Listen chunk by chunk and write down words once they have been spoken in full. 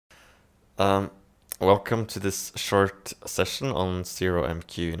Um, Welcome to this short session on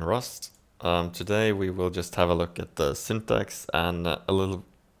 0MQ in Rust. Today we will just have a look at the syntax and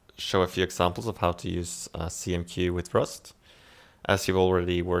show a few examples of how to use CMQ with Rust. As you've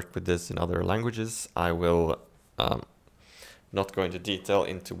already worked with this in other languages, I will not go into detail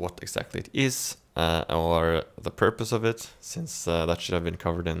into what exactly it is or the purpose of it, since that should have been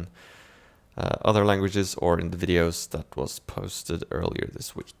covered in other languages or in the videos that was posted earlier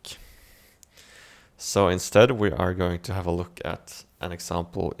this week. So instead, we are going to have a look at an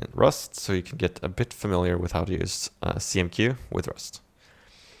example in Rust, so you can get a bit familiar with how to use CMQ with Rust.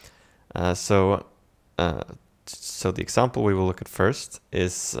 So the example we will look at first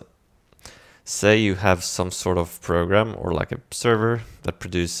is, say you have some sort of program or like a server that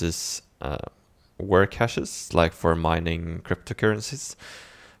produces work hashes, like for mining cryptocurrencies.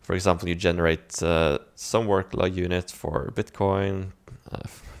 For example, you generate some workload unit for Bitcoin,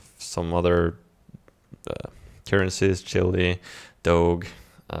 some other currencies, Chile, Doge,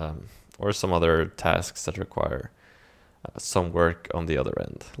 or some other tasks that require some work on the other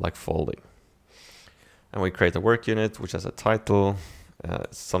end, like folding. And we create a work unit which has a title,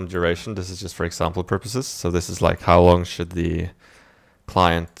 some duration. This is just for example purposes. So this is like how long should the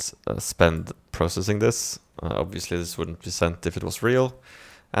client spend processing this. Obviously this wouldn't be sent if it was real.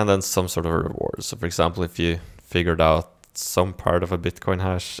 And then some sort of a reward. So for example, if you figured out some part of a Bitcoin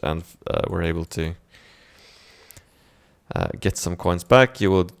hash and were able to get some coins back, you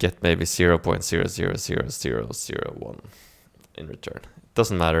will get maybe 0.000001 in return. It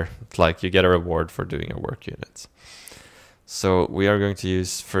doesn't matter. It's like you get a reward for doing a work unit. So we are going to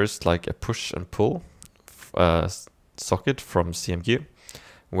use first like a push and pull socket from CMQ,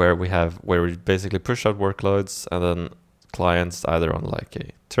 where we basically push out workloads, and then clients either on like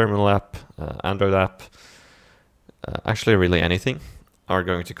a terminal app, Android app, actually really anything, are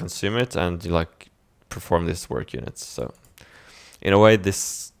going to consume it and like perform this work units. So in a way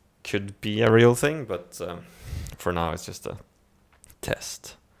this could be a real thing, but for now it's just a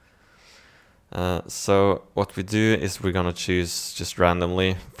test. So what we do is we're gonna choose just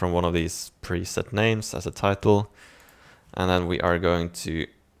randomly from one of these preset names as a title, and then we are going to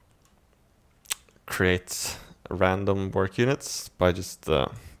create random work units by just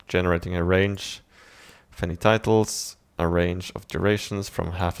generating a range of any titles, a range of durations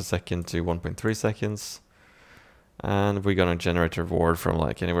from half a second to 1.3 seconds. And we're gonna generate a reward from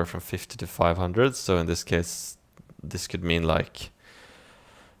like anywhere from 50 to 500. So in this case, this could mean like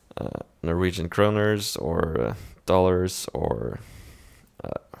Norwegian kroners or dollars or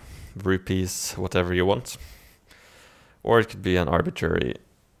rupees, whatever you want. Or it could be an arbitrary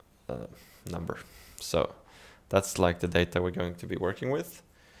number. So that's like the data we're going to be working with.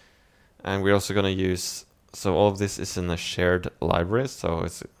 And we're also gonna use, so all of this is in a shared library, so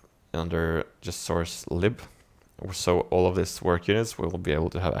it's under just source lib. So all of these work units we will be able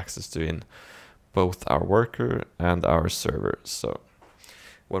to have access to in both our worker and our server. So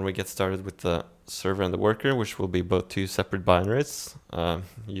when we get started with the server and the worker, which will be both two separate binaries,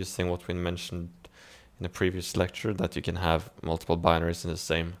 using what we mentioned in the previous lecture, that you can have multiple binaries in the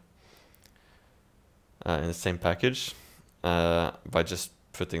same package by just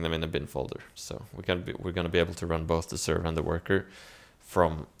putting them in a bin folder. So we're gonna be able to run both the server and the worker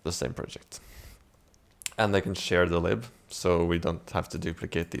from the same project. And they can share the lib, so we don't have to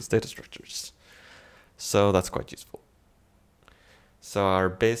duplicate these data structures. So that's quite useful. So our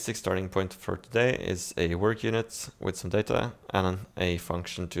basic starting point for today is a work unit with some data and a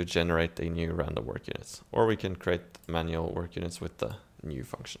function to generate a new random work unit. Or we can create manual work units with the new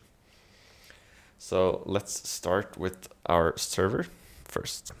function. So let's start with our server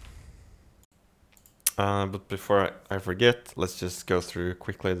first. But before I forget, let's just go through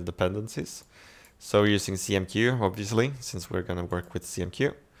quickly the dependencies. So we're using CMQ, obviously, since we're going to work with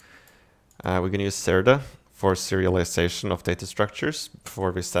CMQ. We're going to use Serda for serialization of data structures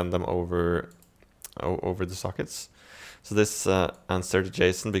before we send them over the sockets. So this and Serda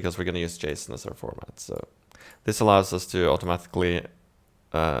JSON, because we're going to use JSON as our format. So this allows us to automatically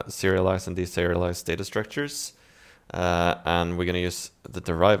serialize and deserialize data structures. And we're going to use the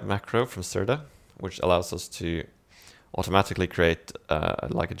derive macro from Serda, which allows us to automatically create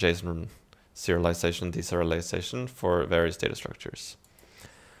like a JSON serialization, deserialization for various data structures.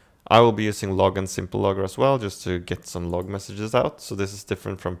 I will be using log and simple logger as well, just to get some log messages out. So this is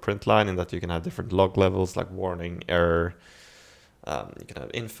different from printline in that you can have different log levels like warning, error, you can have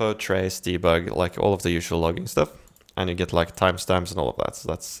info, trace, debug, like all of the usual logging stuff. And you get like timestamps and all of that. So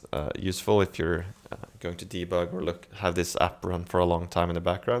that's useful if you're going to debug or have this app run for a long time in the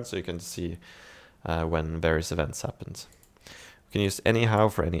background, so you can see when various events happened. You can use anyhow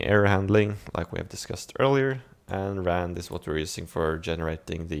for any error handling, like we have discussed earlier, and rand is what we're using for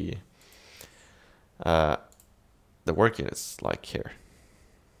generating the work units, like here.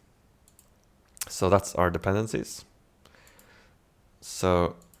 So that's our dependencies.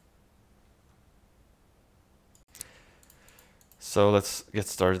 So let's get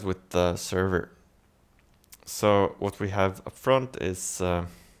started with the server. So what we have up front is a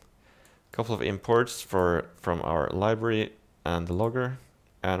couple of imports from our library and the logger,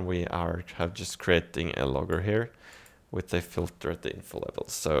 and we have just creating a logger here with a filter at the info level.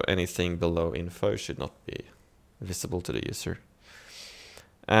 So anything below info should not be visible to the user.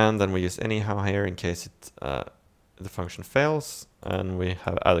 And then we use anyhow here in case the function fails, and we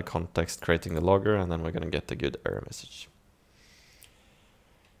have added context creating the logger, and then we're going to get a good error message.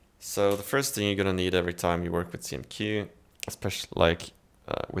 So the first thing you're going to need every time you work with CMQ, especially like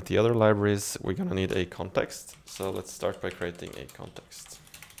with the other libraries, we're going to need a context. So let's start by creating a context.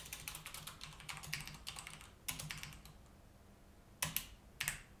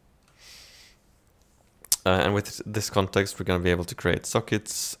 And with this context, we're going to be able to create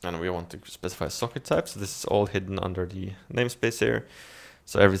sockets, and we want to specify socket types. So this is all hidden under the namespace here.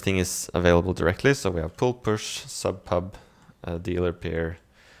 So everything is available directly. So we have pull, push, sub, pub, dealer, peer,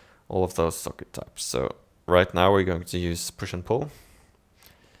 all of those socket types. So right now we're going to use push and pull,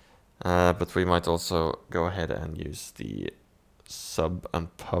 but we might also go ahead and use the sub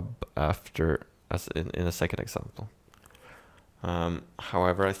and pub after, as in a second example.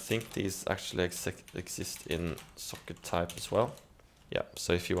 However, I think these actually exist in socket type as well. Yeah,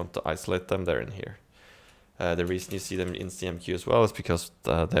 so if you want to isolate them, they're in here. The reason you see them in CMQ as well is because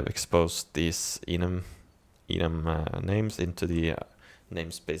they've exposed these enum names into the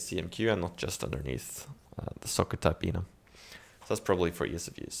namespace CMQ and not just underneath the socket type enum. So that's probably for ease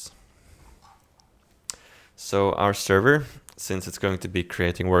of use. So our server, since it's going to be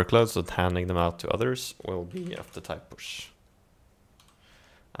creating workloads and handing them out to others, will be of the type push.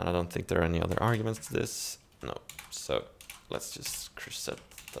 And I don't think there are any other arguments to this. No. So let's just set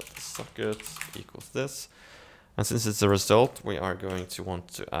that the socket equals this. And since it's a result, we are going to want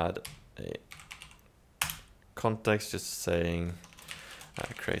to add a context just saying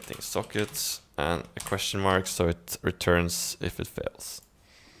creating sockets and a question mark so it returns if it fails.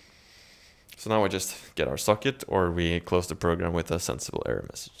 So now we just get our socket, or we close the program with a sensible error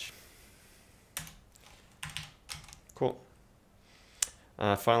message. Cool.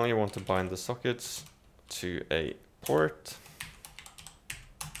 Finally, you want to bind the sockets to a port.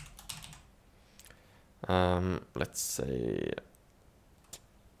 Let's say,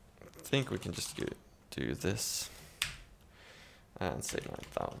 I think we can just do this and say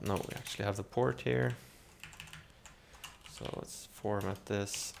 9000. No, we actually have the port here. So let's format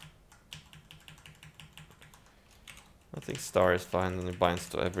this. I think star is fine, and it binds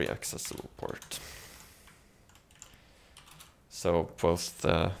to every accessible port. So both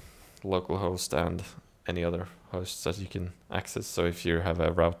the local host and any other hosts that you can access. So if you have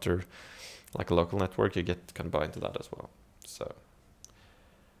a router like a local network, you can bind to that as well. So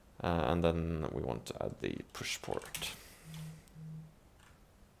and then we want to add the push port,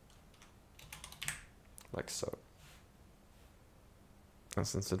 like so. And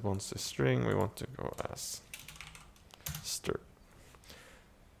since it wants a string, we want to go as str.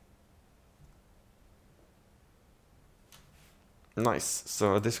 Nice.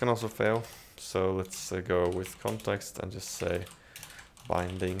 So this can also fail. So let's go with context and just say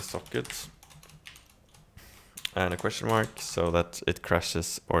binding socket and a question mark so that it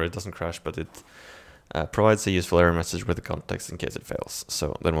crashes, or it doesn't crash, but it provides a useful error message with the context in case it fails.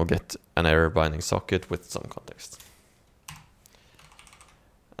 So then we'll get an error binding socket with some context.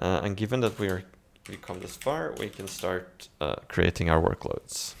 And given that we've come this far, we can start creating our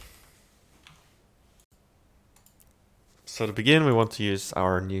workloads. So to begin, we want to use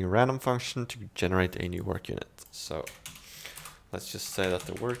our new random function to generate a new work unit. So let's just say that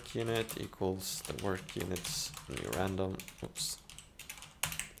the work unit equals the work unit's new random, oops,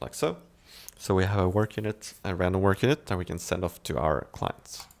 like so. So we have a work unit, a random work unit that we can send off to our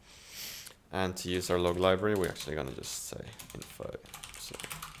clients. And to use our log library, we're actually going to just say info. So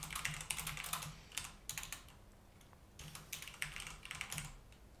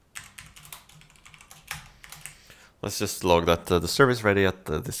let's just log that the server is ready at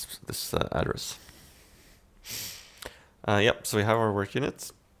this address. Yep, so we have our work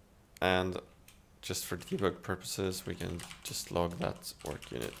unit, and just for debug purposes, we can just log that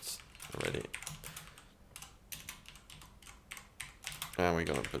work unit already. And we're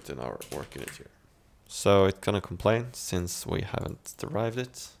gonna put in our work unit here. So it's gonna complain since we haven't derived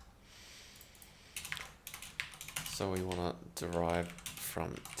it. So we want to derive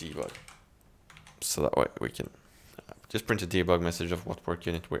from debug. So that way we can just print a debug message of what work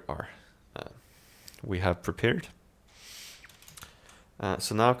unit we have prepared.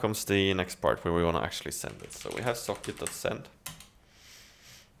 So now comes the next part where we want to actually send it. So we have socket.send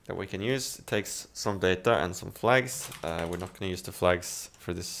that we can use. It takes some data and some flags. We're not going to use the flags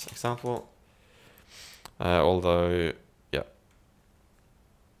for this example. Although, yeah.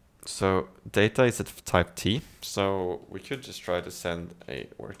 So data is at type T. So we could just try to send a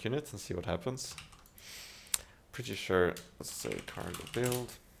work unit and see what happens. Pretty sure, let's say cargo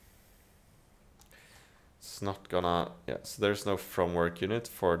build. It's not gonna, yeah, so there's no from work unit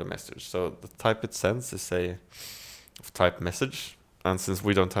for the message. So the type it sends is a type message. And since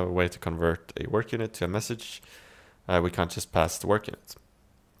we don't have a way to convert a work unit to a message, we can't just pass the work unit.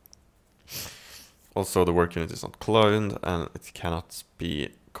 Also, the work unit is not cloned and it cannot be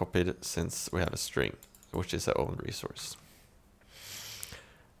copied since we have a string, which is our own resource.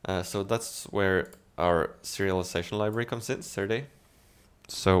 So that's where our serialization library comes in, Serde.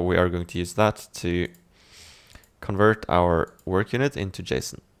 So we are going to use that to convert our work unit into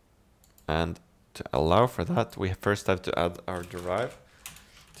JSON. And to allow for that, we first have to add our derive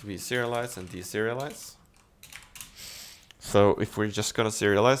to be serialized and deserialize. So if we're just going to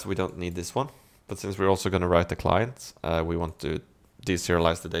serialize, we don't need this one. But since we're also going to write the client, we want to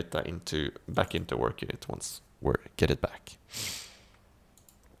deserialize the data back into work unit once we get it back.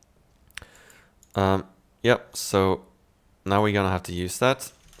 Yep, so now we're going to have to use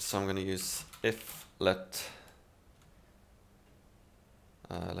that. So I'm going to use if let,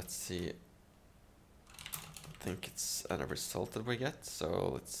 let's see, I think it's a result that we get.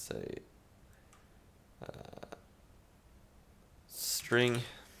 So let's say string,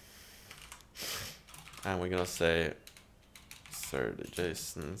 and we're going to say insert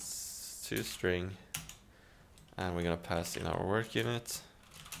JSON to string, and we're going to pass in our work unit.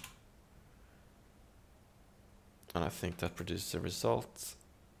 And I think that produces a result.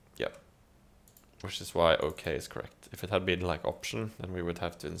 Yep. Which is why OK is correct. If it had been like option, then we would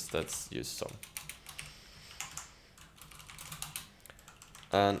have to instead use some.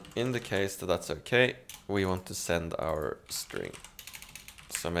 And in the case that that's OK, we want to send our string.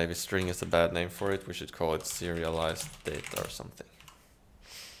 So maybe string is a bad name for it. We should call it serialized data or something.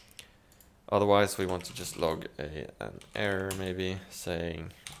 Otherwise, we want to just log an error, maybe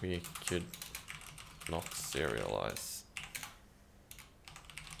saying we could not serialize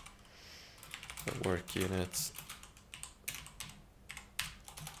the work units.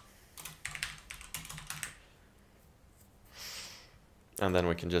 And then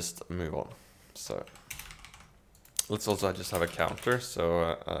we can just move on. So let's also just have a counter.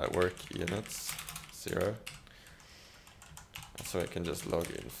 So work units 0. And so I can just log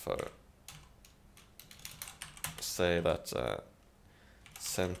info. Say that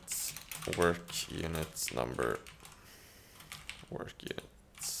sent work units number work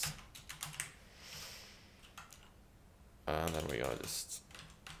units. And then we gotta just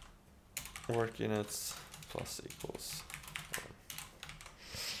work units plus equals 1.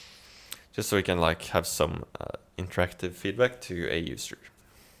 Just so we can like have some interactive feedback to a user.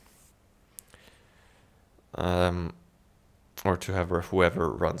 Or to whoever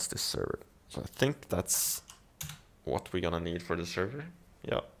runs this server. So I think that's what we're gonna need for the server.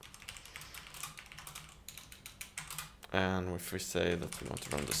 Yeah. And if we say that we want to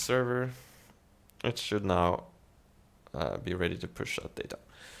run the server, it should now be ready to push that data.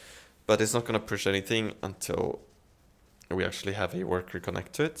 But it's not going to push anything until we actually have a worker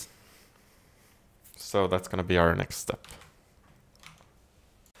connect to it. So that's going to be our next step.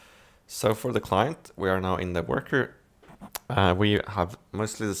 So for the client, we are now in the worker. We have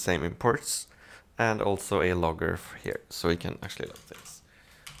mostly the same imports and also a logger here, so we can actually log things.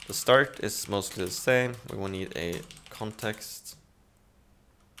 The start is mostly the same. We will need a context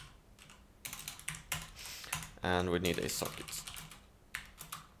and we need a socket.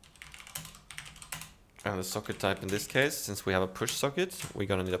 And the socket type in this case, since we have a push socket, we're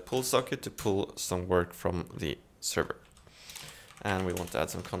gonna need a pull socket to pull some work from the server. And we want to add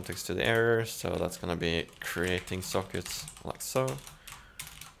some context to the error, so that's gonna be creating sockets like so.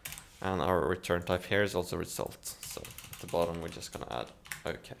 And our return type here is also result. So at the bottom, we're just gonna add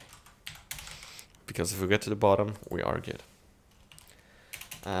OK. Because if we get to the bottom, we are good.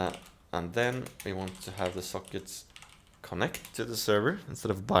 And then we want to have the sockets connect to the server instead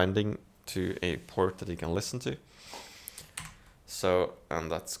of binding to a port that you can listen to. So,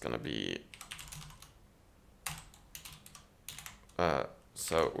 and that's gonna be,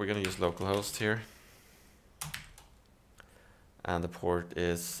 so we're gonna use localhost here. And the port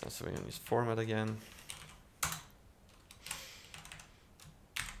is, so we're gonna use format again.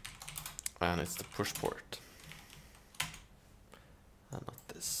 and it's the push port, and not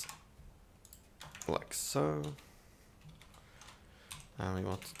this, like so. And we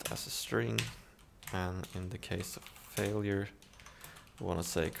want it as a string, and in the case of failure, we want to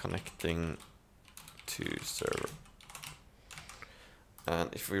say connecting to server.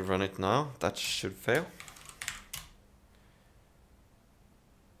 And if we run it now, that should fail,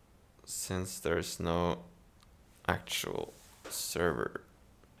 since there's no actual server.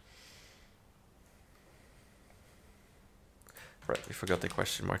 Right, we forgot the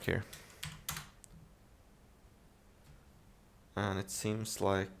question mark here. And it seems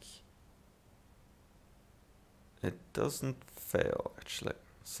like it doesn't fail, actually.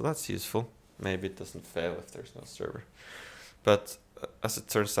 So that's useful. Maybe it doesn't fail if there's no server. But as it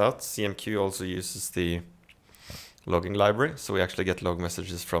turns out, CMQ also uses the logging library. So we actually get log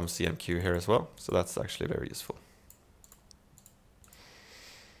messages from CMQ here as well. So that's actually very useful.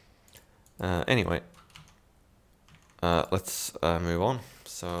 Anyway, let's move on.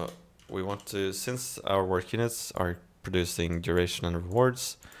 So we want to, since our work units are producing duration and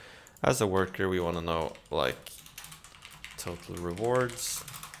rewards, as a worker we want to know like total rewards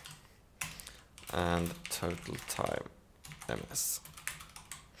and total time ms.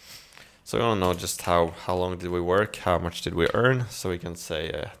 So we want to know just how long did we work, how much did we earn, so we can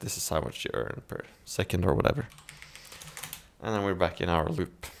say this is how much you earn per second or whatever. And then we're back in our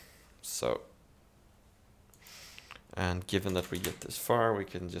loop. So, and given that we get this far, we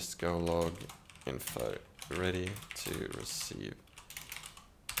can just go log info ready to receive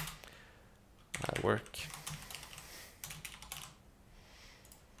work.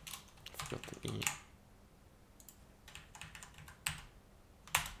 Forgot the E.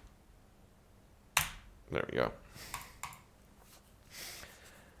 There we go.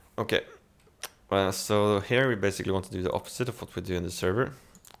 Okay, so here we basically want to do the opposite of what we do in the server.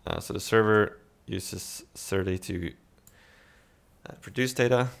 So the server uses 30 to produce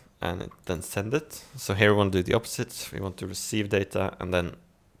data and then send it. So here we want to do the opposite. We want to receive data and then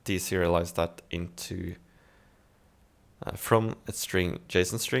deserialize that into from a string,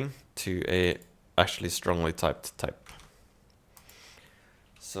 JSON string, to a actually strongly typed type.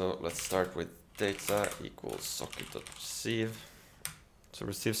 So let's start with data equals socket.receive. So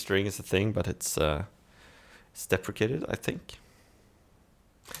receive string is a thing, but it's deprecated, I think.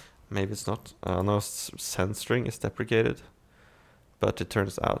 Maybe it's not. No, send string is deprecated, but it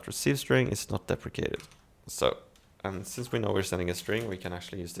turns out receive string is not deprecated. So, and since we know we're sending a string, we can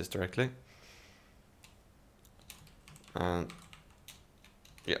actually use this directly. And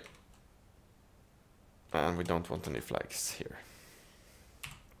yeah, and we don't want any flags here.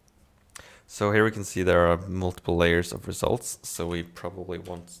 So here we can see there are multiple layers of results, so we probably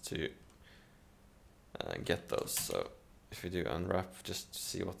want to get those. So if we do unwrap just to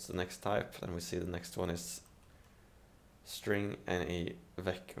see what's the next type, then we see the next one is string any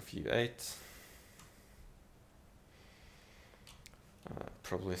vec of u8.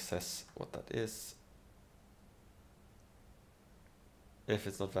 Probably says what that is. If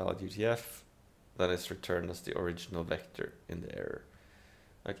it's not valid UTF, that is returned as the original vector in the error.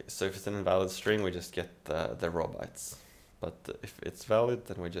 Okay, so if it's an invalid string, we just get the raw bytes. But if it's valid,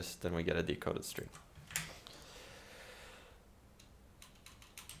 then we get a decoded string.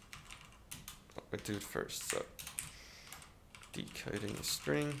 We do it first. So decoding a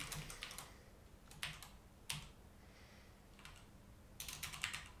string.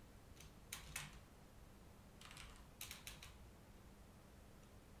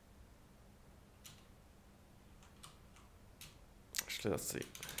 Let's see.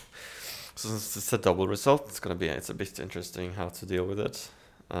 So since it's a double result, it's a bit interesting how to deal with it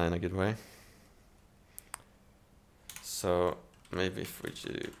in a good way. So maybe if we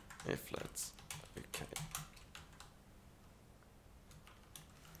do if let's okay.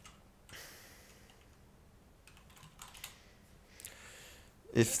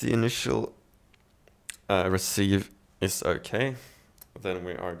 If the initial receive is okay, then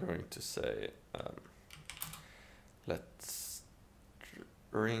we are going to say let's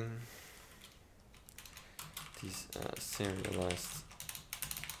string this serialized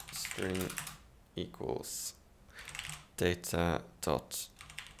string equals data dot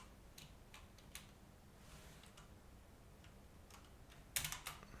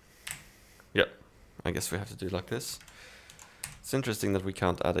I guess we have to do like this. It's interesting that we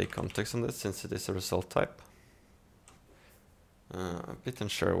can't add a context on this since it is a result type. A bit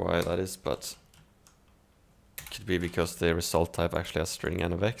unsure why that is, but it could be because the result type actually has string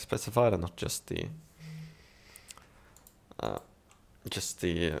and a vec specified and not just the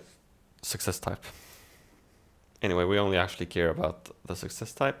success type. Anyway, we only actually care about the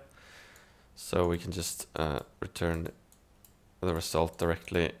success type. So we can just return the result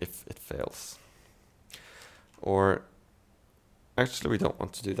directly if it fails. Or actually we don't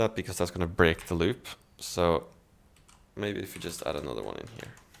want to do that because that's going to break the loop. So maybe if you just add another one in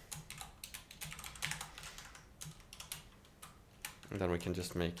here. And then we can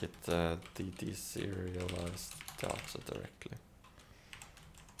just make it the deserialized data directly.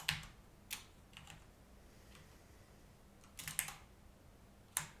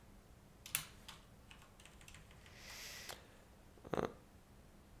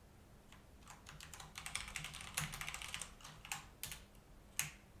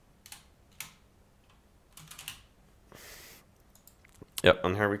 Yep,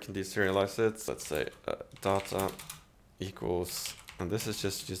 and here we can deserialize it. Let's say data equals, and this is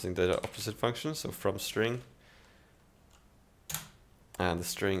just using the opposite function, so from string, and the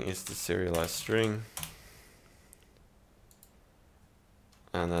string is the serialized string,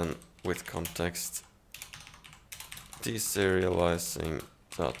 and then with context deserializing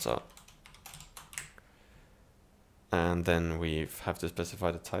data, and then we have to specify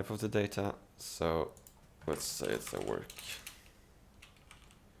the type of the data. So let's say it's a work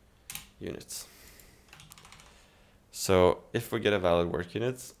unit. So if we get a valid work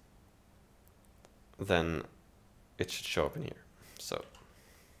unit, then it should show up in here. So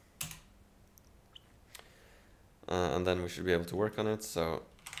and then we should be able to work on it. So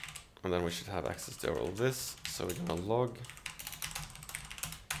and then we should have access to all this. So we're gonna log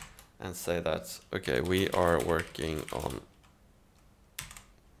and say that, okay, we are working on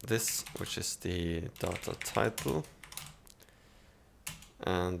this, which is the data title,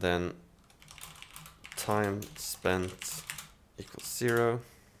 and then time spent equals 0,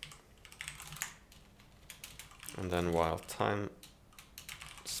 and then while time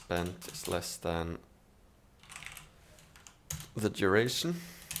spent is less than the duration,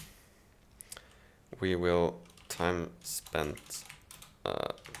 we will time spent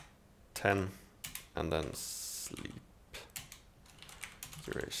 10 and then sleep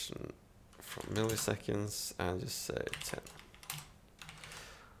duration from milliseconds and just say 10.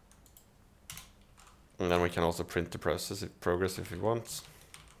 And then we can also print the progress if we want.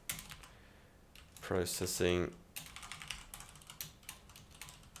 Processing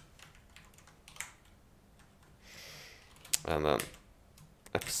and then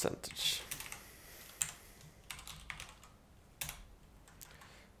a percentage.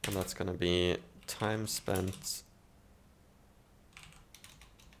 And that's going to be time spent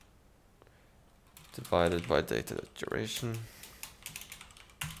divided by data duration.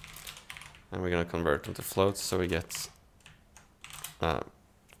 And we're going to convert them to floats, so we get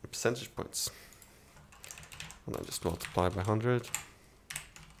percentage points. And then just multiply by 100.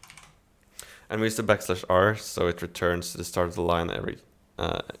 And we use the \r, so it returns to the start of the line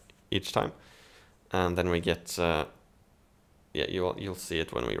each time. And then we get, yeah, you'll see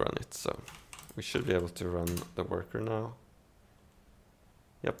it when we run it. So we should be able to run the worker now.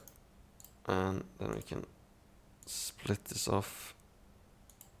 Yep. And then we can split this off.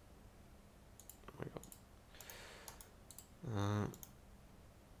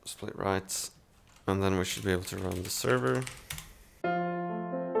 Split right, and then we should be able to run the server.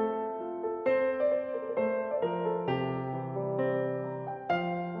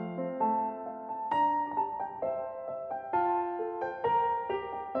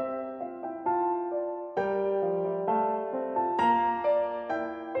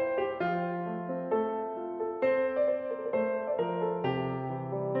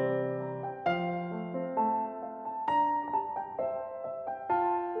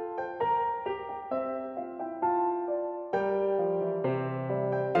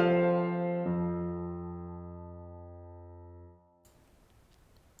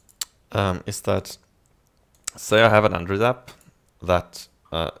 Is that, say I have an Android app that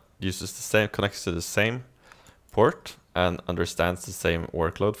uses the same, connects to the same port and understands the same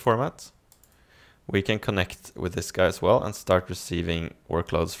workload format. We can connect with this guy as well and start receiving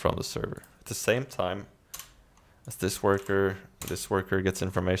workloads from the server. At the same time as this worker gets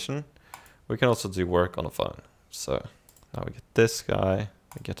information, we can also do work on the phone. So now we get this guy,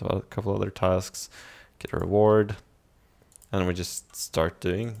 we get a couple other tasks, get a reward, and we just start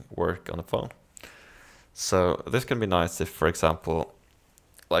doing work on the phone. So this can be nice if, for example,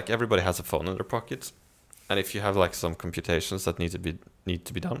 like everybody has a phone in their pocket, and if you have like some computations that need to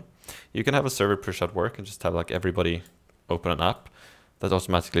be done, you can have a server push out work and just have like everybody open an app that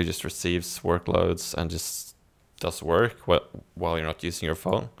automatically just receives workloads and just does work while you're not using your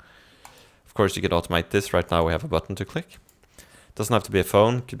phone. Of course, you can automate this. Right now we have a button to click. It doesn't have to be a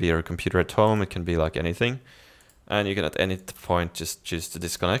phone, it could be your computer at home, it can be like anything. And you can at any point just choose to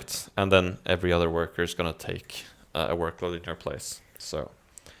disconnect, and then every other worker is going to take a workload in your place. So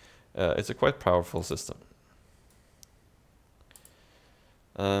it's a quite powerful system.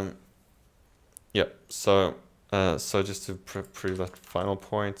 Yeah, so just to prove that final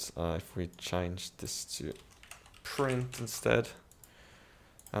point, if we change this to print instead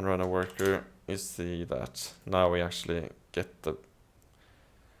and run a worker, you see that now we actually get the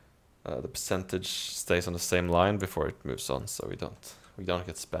percentage stays on the same line before it moves on, so we don't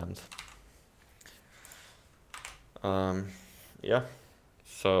get spammed. Yeah,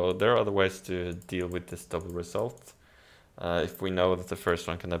 so there are other ways to deal with this double result. If we know that the first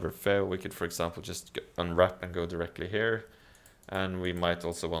one can never fail, we could, for example, just unwrap and go directly here. And we might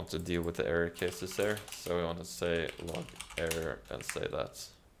also want to deal with the error cases there. So we want to say log error and say that.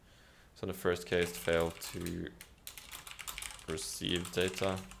 So the first case failed to receive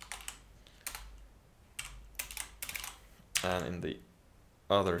data. And in the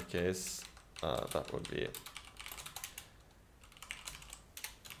other case, that would be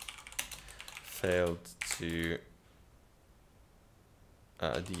failed to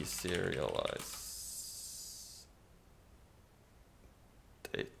deserialize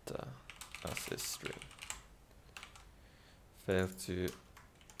data as a string. Failed to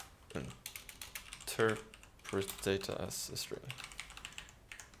interpret data as a string.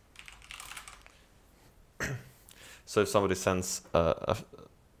 So if somebody sends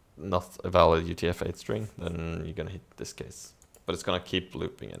not a valid UTF-8 string, then you're gonna hit this case, but it's gonna keep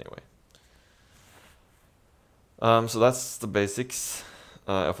looping anyway. So that's the basics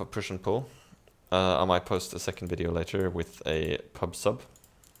of a push and pull. I might post a second video later with a pub sub,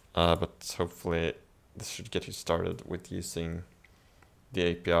 but hopefully this should get you started with using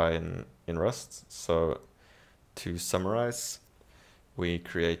the API in Rust. So to summarize, we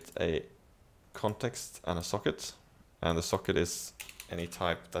create a context and a socket, and the socket is any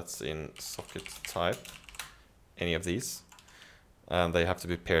type that's in socket type, any of these. And they have to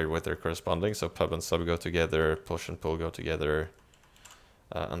be paired with their corresponding, so pub and sub go together, push and pull go together,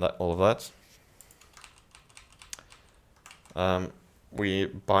 and all of that. We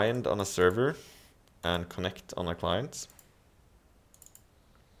bind on a server and connect on a client.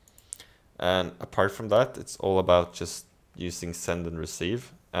 And apart from that, it's all about just using send and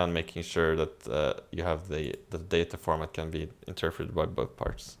receive and making sure that you have the data format can be interpreted by both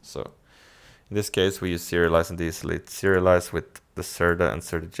parts. So in this case, we use serialize and deselect. Serialize with the Serda and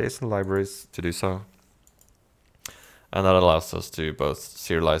Serda JSON libraries to do so. And that allows us to both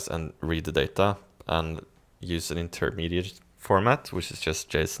serialize and read the data and use an intermediate format, which is just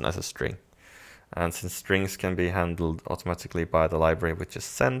JSON as a string. And since strings can be handled automatically by the library with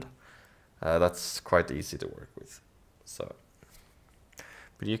just send, that's quite easy to work with. So,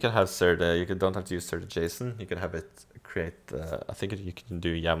 but you can have Serda, you don't have to use Serda JSON, you can have it create, I think you can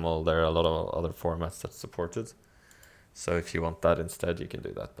do YAML, there are a lot of other formats that's supported. So if you want that instead, you can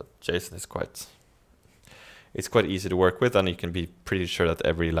do that, but JSON is quite easy to work with, and you can be pretty sure that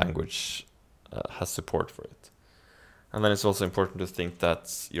every language has support for it. And then it's also important to think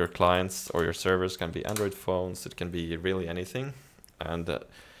that your clients or your servers can be Android phones, it can be really anything. And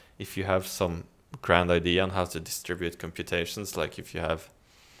if you have some grand idea on how to distribute computations, like if you have,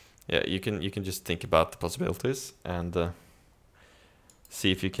 you can just think about the possibilities and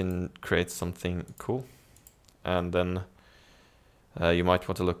see if you can create something cool. And then you might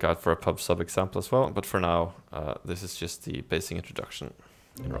want to look out for a pub sub example as well. But for now, this is just the basic introduction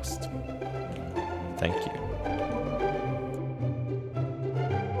in Rust. Thank you.